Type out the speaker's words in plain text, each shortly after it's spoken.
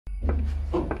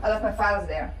I left my files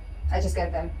there. I just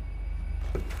get them.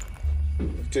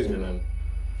 Excuse me, ma'am.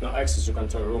 No access to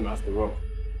control room after work.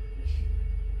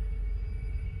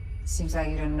 Seems like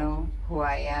you don't know who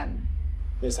I am.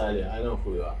 Yes, Heidi, I know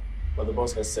who you are. But the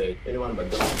boss has said anyone but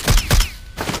them.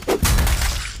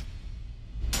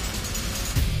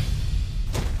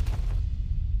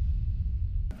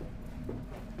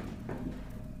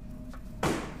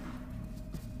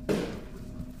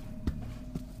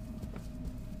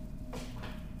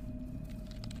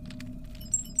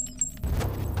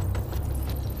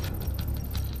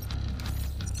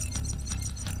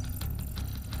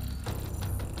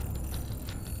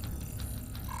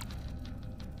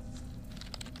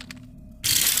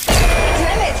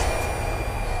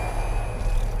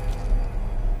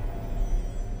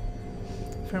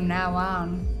 From now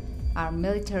on, our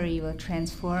military will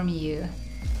transform you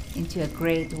into a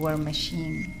great war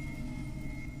machine.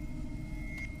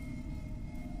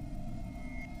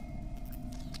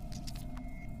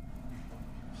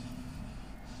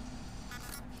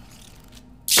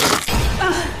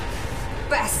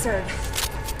 Bastard!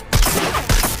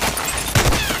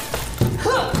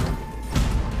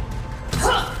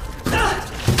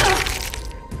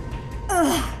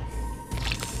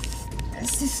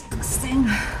 That's disgusting.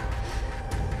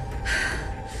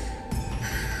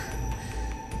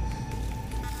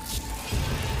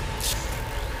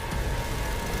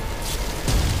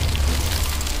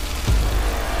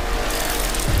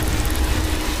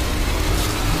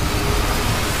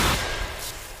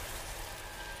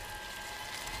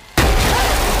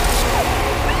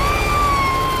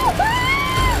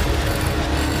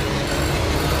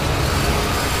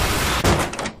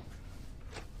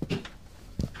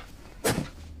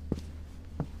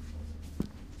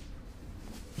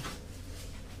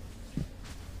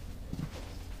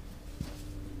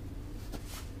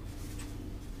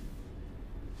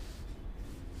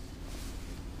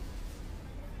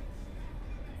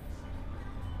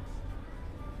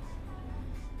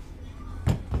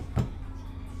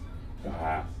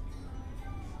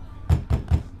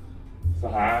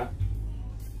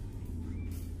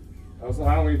小思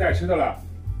涵，我给你带吃的了。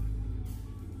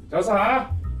小思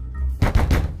涵，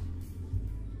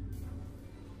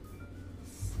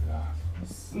死啊！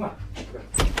死哪？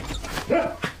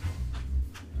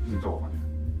你走吧你。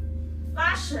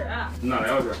拉屎。你哪来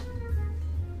钥匙？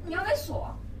你要没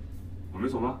锁。我没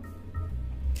锁吗？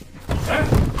哎，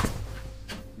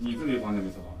你自己房间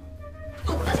没锁好。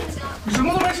堵了行不行？你什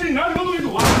么都没吃，你拿什么东西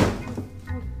堵啊？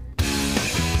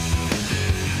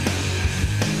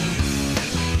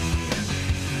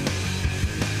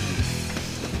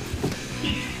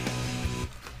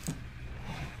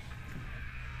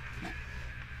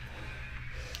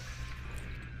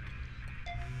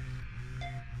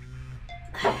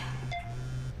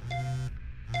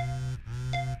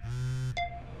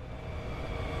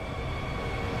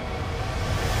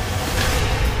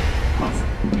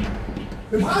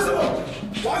 Impossible!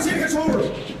 Why is he in control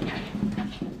room?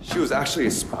 She was actually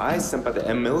a spy sent by the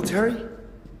M military?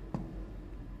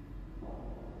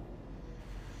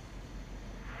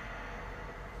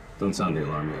 Don't sound the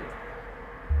alarm yet.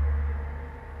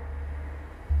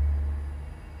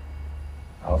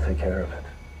 I'll take care of it.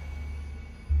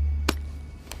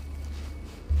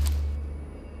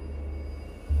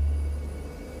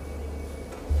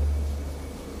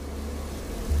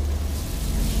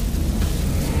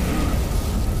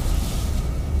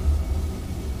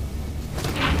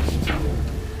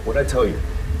 What'd I tell you?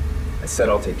 I said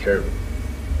I'll take care of it.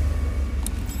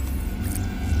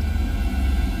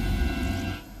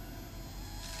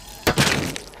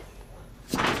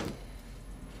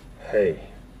 Hey.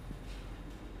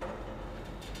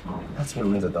 That's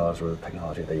millions of dollars worth of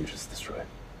technology that you just destroyed.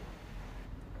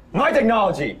 My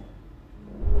technology!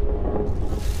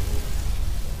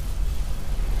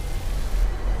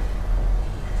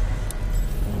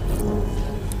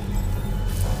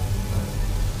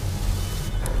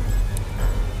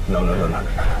 No. What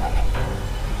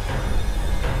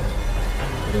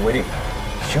are you waiting for?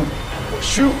 Shoot!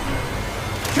 Shoot!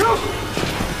 Shoot!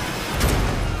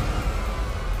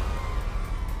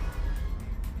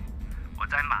 我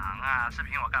在忙啊，视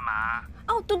频我干嘛？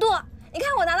哦，嘟嘟，你看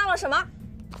我拿到了什么？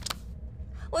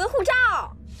我的护照。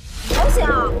好险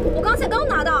啊！我刚才刚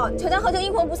拿到，乔江和就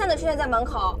阴魂不散的出现在门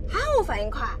口，还好我反应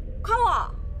快，夸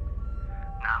我。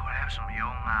拿回来有什么用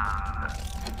啊？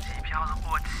机票都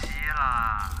过期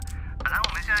了。本来我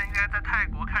们现在应该在泰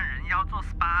国看人妖做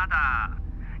SPA 的。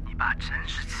你爸真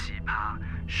是奇葩，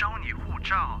收你护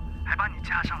照，还把你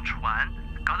架上船，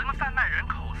搞得跟贩卖人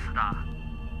口似的。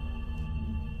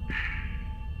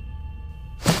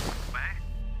喂。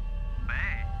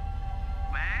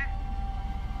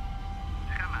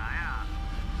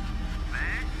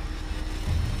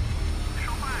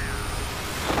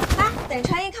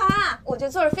就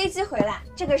坐着飞机回来，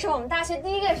这可是我们大学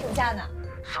第一个暑假呢。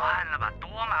算了吧，多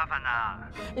麻烦呐！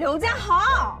刘家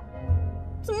豪，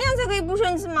怎么样才可以不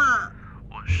生气嘛？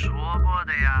我说过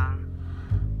的呀。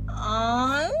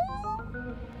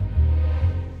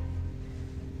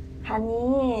哈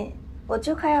尼，我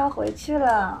就快要回去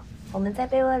了，我们在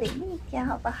被窝里腻一天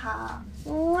好不好？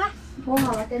我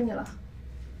好了，该你了。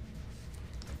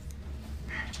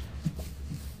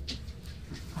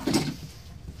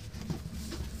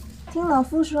听老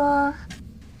夫说，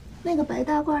那个白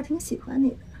大褂挺喜欢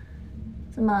你的，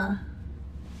怎么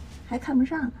还看不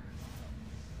上呢？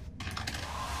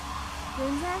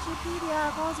人家是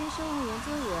PDR 高级生物研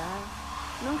究员，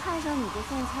能看上你这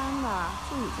份餐的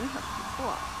就已经很不错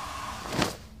了。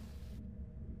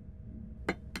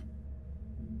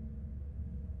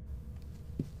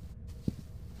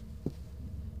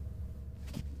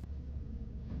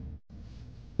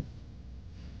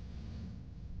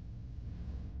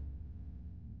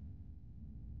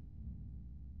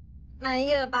满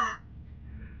意了吧？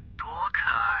多可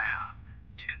爱啊！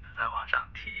裙子再往上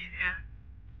提一点。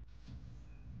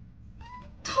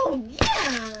讨厌！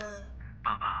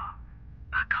宝宝，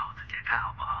把扣子解开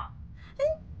好不好？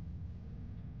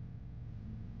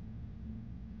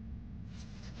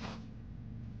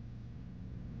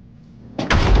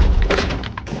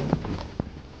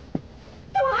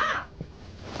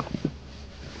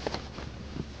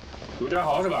刘家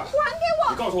豪是吧？还给我！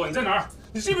你告诉我你在哪儿？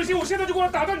你信不信我现在就过来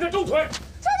打断你的右腿？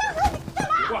乔江和，你干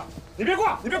嘛？你别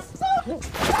挂！你别！乔江，你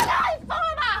疯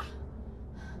了吧？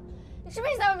你是不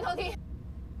是在外面偷听？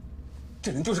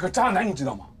这人就是个渣男，你知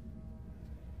道吗？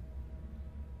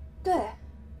对，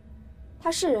他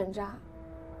是人渣，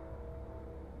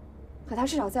可他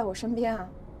至少在我身边啊。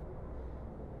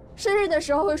生日的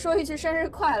时候会说一句生日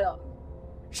快乐，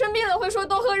生病了会说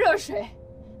多喝热水，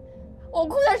我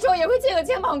哭的时候也会借个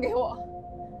肩膀给我。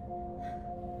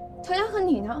乔江和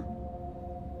你呢？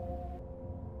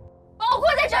把我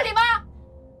困在这里吗？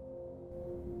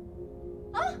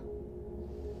啊！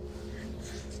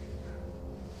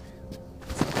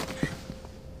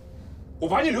我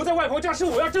把你留在外婆家是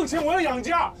我要挣钱，我要养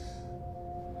家。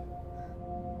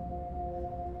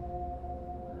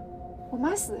我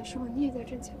妈死的时候你也在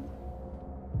挣钱吗？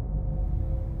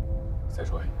再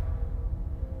说一遍。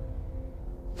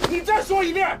你再说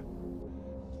一遍。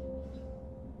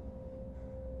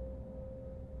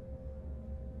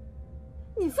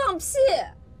你放屁！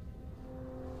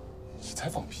你才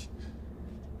放屁！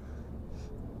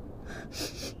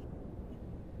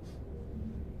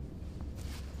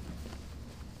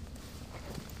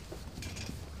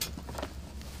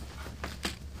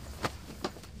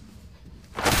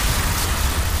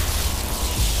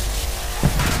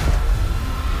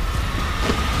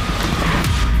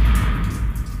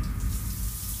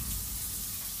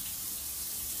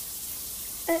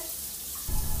哎。